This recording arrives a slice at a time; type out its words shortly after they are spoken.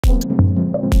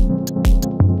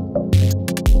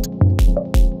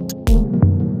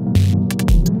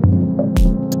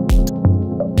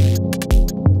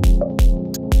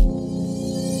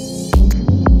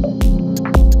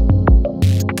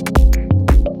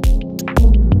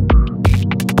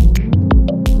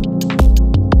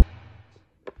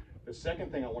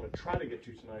second thing I want to try to get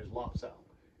to tonight is Lop Sao.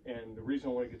 And the reason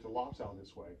I want to get to Lop Sao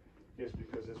this way is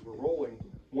because as we're rolling,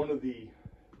 one of the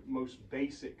most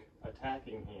basic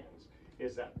attacking hands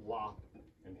is that lop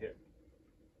and hip.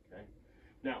 Okay.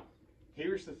 Now,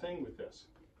 here's the thing with this.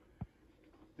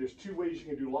 There's two ways you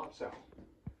can do Lop Sao: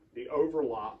 the over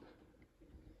lop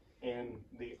and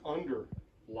the under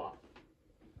lop.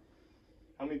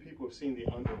 How many people have seen the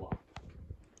under lop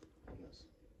on this?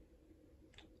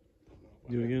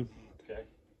 Do it again. Okay.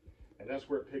 And that's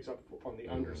where it picks up on the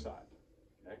underside.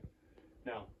 Okay.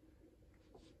 Now,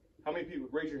 how many people,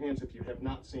 raise your hands if you have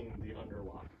not seen the under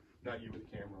lop? Not you with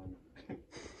the camera on. Okay.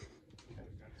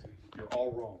 You're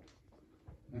all wrong.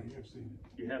 No, you have seen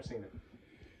it. You have seen it.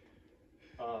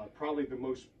 Probably the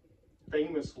most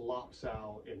famous Lop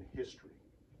Sao in history.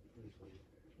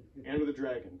 Enter the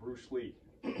Dragon, Bruce Lee.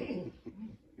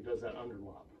 He does that under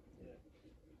lop.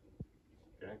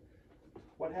 Okay.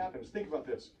 What happens? Think about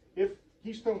this. If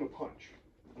he's thrown a punch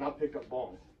and I picked up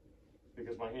bong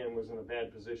because my hand was in a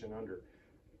bad position under,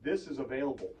 this is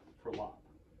available for lop.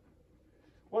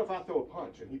 What if I throw a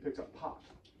punch and he picks up pop?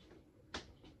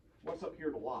 What's up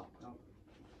here to lop?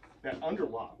 That under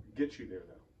lop gets you there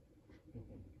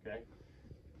though. Okay?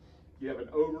 You have an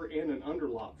over and an under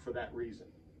lop for that reason.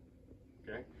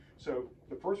 Okay? So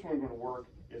the first one we're going to work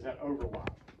is that over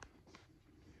lop.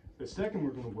 The second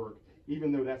we're going to work,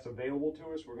 even though that's available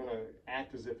to us, we're going to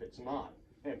act as if it's not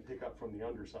and pick up from the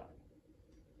underside.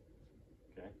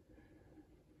 Okay?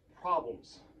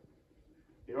 Problems.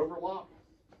 The over lop,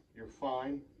 you're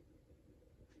fine.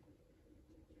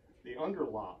 The under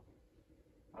lop,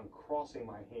 I'm crossing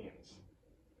my hands.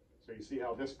 So you see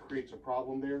how this creates a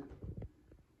problem there?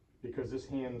 Because this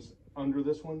hand's under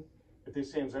this one. If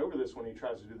this hand's over this one, he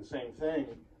tries to do the same thing,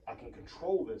 I can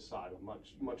control this side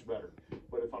much better.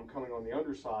 But if I'm coming on the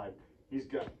underside, he's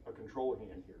got a control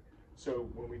hand here. So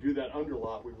when we do that under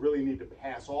lop, we really need to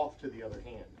pass off to the other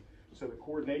hand. So the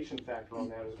coordination factor on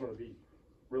that is going to be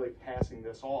really passing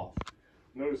this off.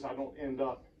 Notice I don't end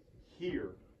up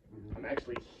here. I'm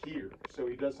actually here. So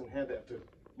he doesn't have that to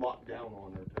lock down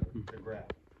on or to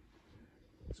grab.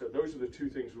 So those are the two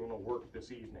things we want to work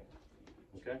this evening.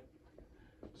 Okay?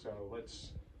 So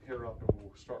let's pair up and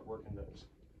we'll start working those.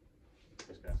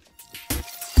 Thanks, guys.